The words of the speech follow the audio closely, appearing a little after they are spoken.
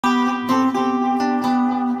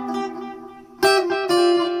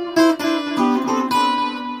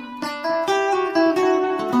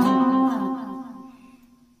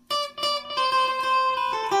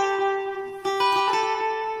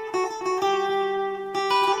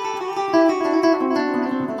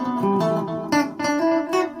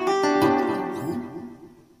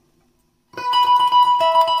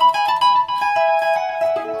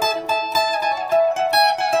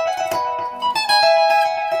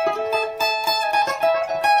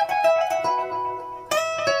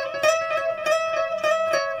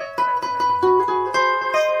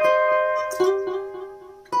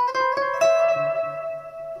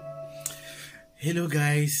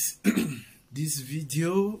this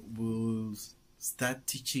video we'll start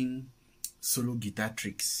teaching solo guitar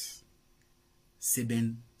tricks,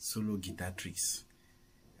 Seben solo guitar tricks.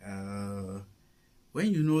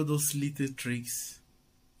 When you know those little tricks,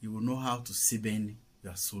 you will know how to Seben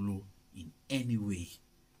your solo in any way.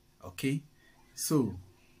 Okay, so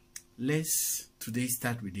let's today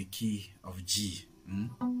start with the key of G.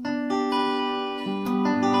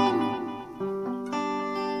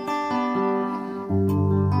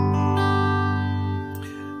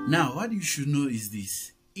 Now, what you should know is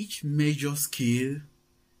this: each major scale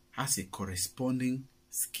has a corresponding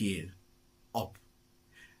scale up,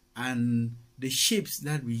 and the shapes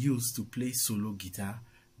that we use to play solo guitar,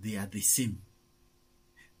 they are the same.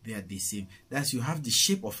 They are the same. That's, you have the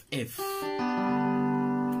shape of F.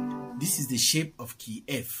 This is the shape of key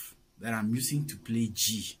F that I'm using to play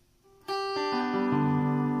G.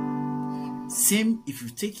 Same, if you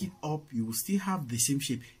take it up, you will still have the same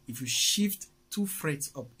shape. If you shift 2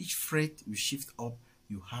 frets up, each fret you shift up,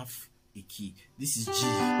 you have a key. This is G.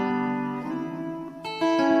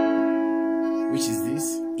 Which is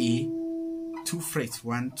this? A. 2 frets,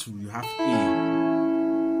 1, 2, you have A.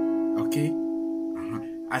 Okay?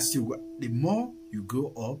 As you, the more you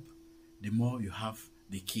go up, the more you have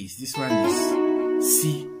the keys. This one is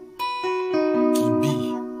C, key B.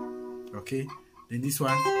 Okay? Then this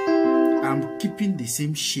one, I'm keeping the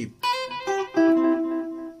same shape.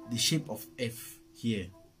 The shape of F here.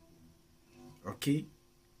 Okay?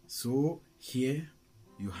 So here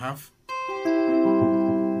you have,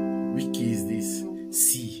 which key is this?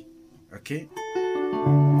 C. Okay?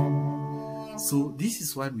 So this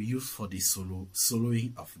is what we use for the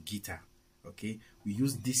soloing of guitar. Okay, we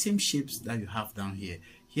use the same shapes that you have down here.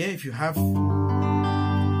 Here, if you have the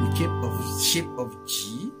shape of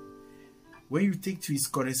G, when you take to its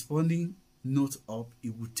corresponding note up,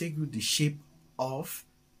 it will take you the shape of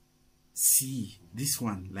C. This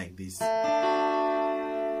one, like this.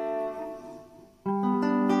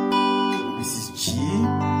 This is G.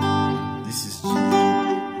 This is G.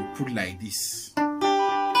 You put like this.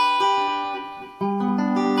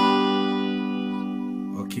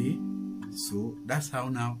 Okay, so that's how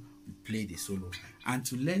now we play the solo. And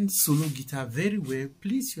to learn solo guitar very well,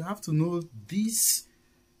 please, you have to know this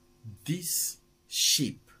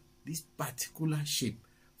shape, this particular shape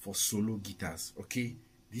for solo guitars. Okay,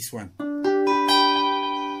 this one.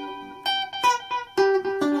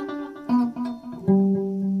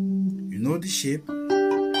 You know the shape.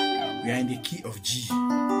 We are in the key of G.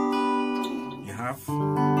 You have,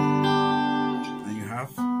 and you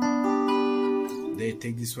have. There,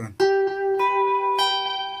 take this one.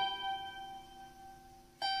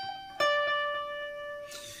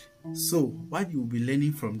 So what you will be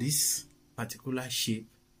learning from this particular shape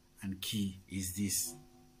and key is this.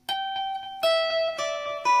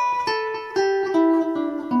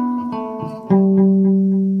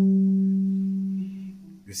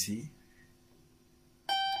 You see?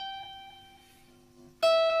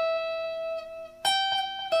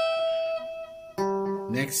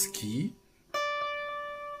 Next key,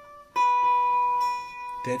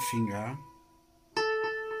 third finger,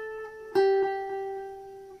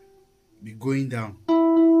 be going down.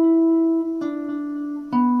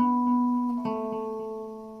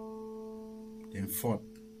 Then fourth,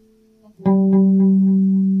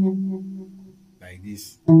 like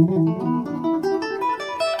this.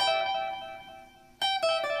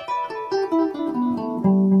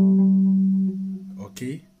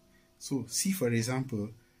 Okay, so see, for example,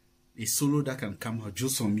 a solo that can come out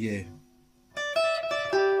just from here.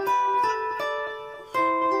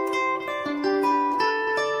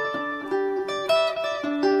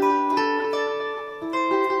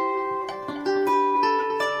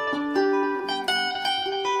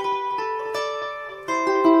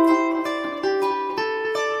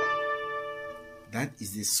 That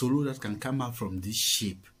is the solo that can come out from this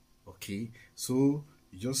shape. Okay, so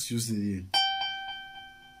you just use the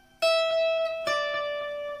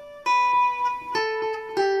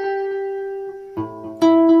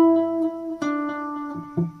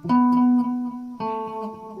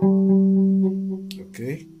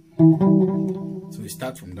okay, so we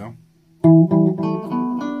start from down.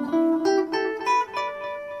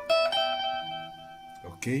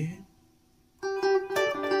 Okay,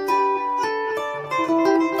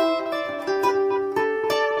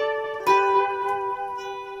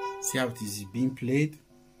 see how it is being played.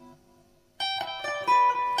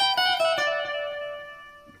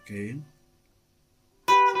 Okay,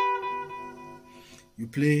 you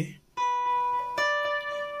play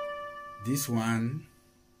this one,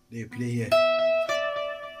 they play here.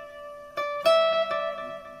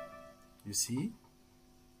 You see?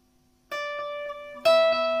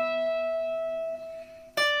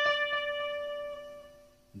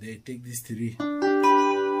 They take these three.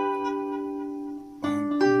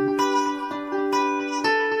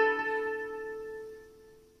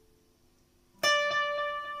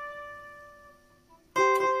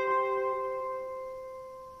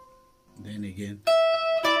 Then again.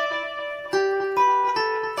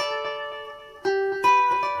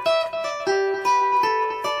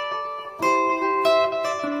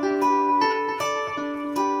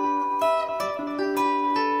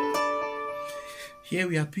 Here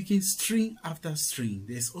we are picking string after string.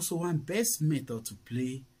 There's also one best method to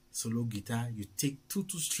play solo guitar. You take two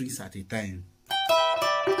strings at a time.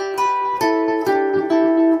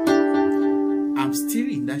 I'm still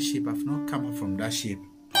in that shape. I've not come up from that shape.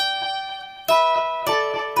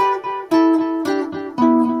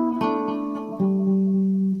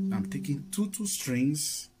 I'm taking two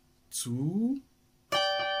strings. Two.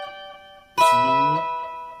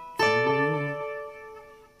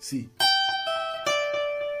 See.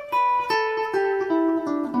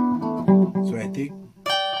 So I take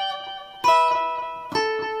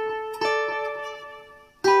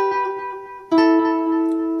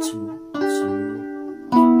two.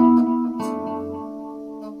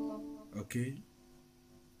 Okay.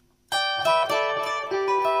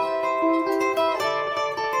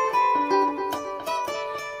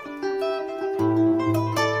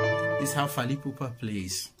 This is how Fali Pupa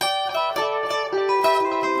plays.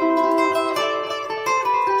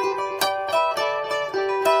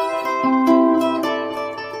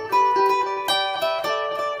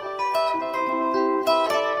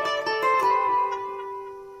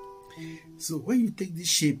 So when you take this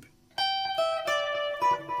shape,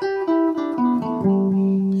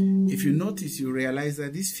 if you notice, you realize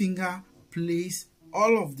that this finger plays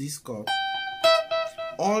all of these chords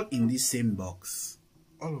all in the same box,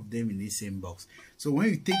 all of them in the same box. So when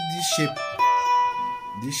you take this shape,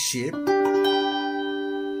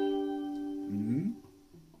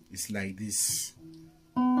 it's like this.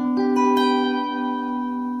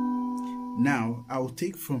 Now I will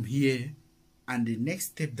take from here, and the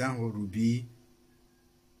next step downward will be,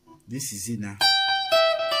 this is it now.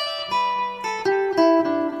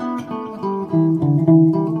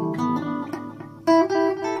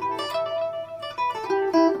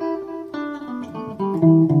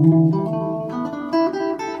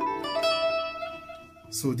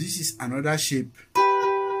 So this is another shape.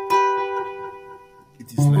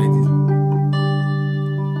 It is like this.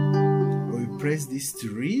 Or you press this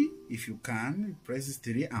 3 if you can. You press this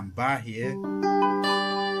 3 and bar here.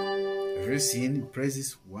 Reversing, you press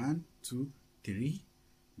this 1, 2, 3.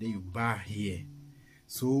 Then you bar here.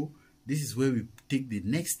 So this is where we take the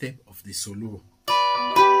next step of the solo.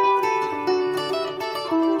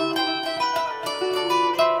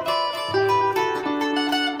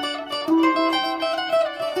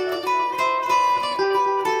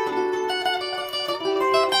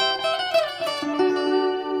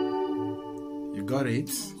 You got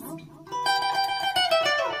it?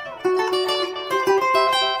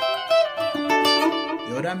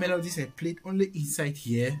 The other melodies I played only inside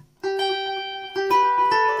here.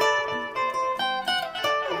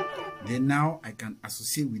 Then now I can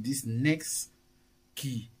associate with this next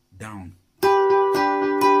key down.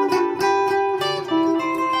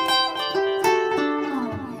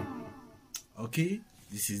 Okay,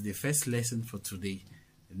 this is the first lesson for today.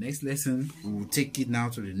 The next lesson, we will take it now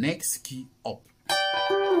to the next key up.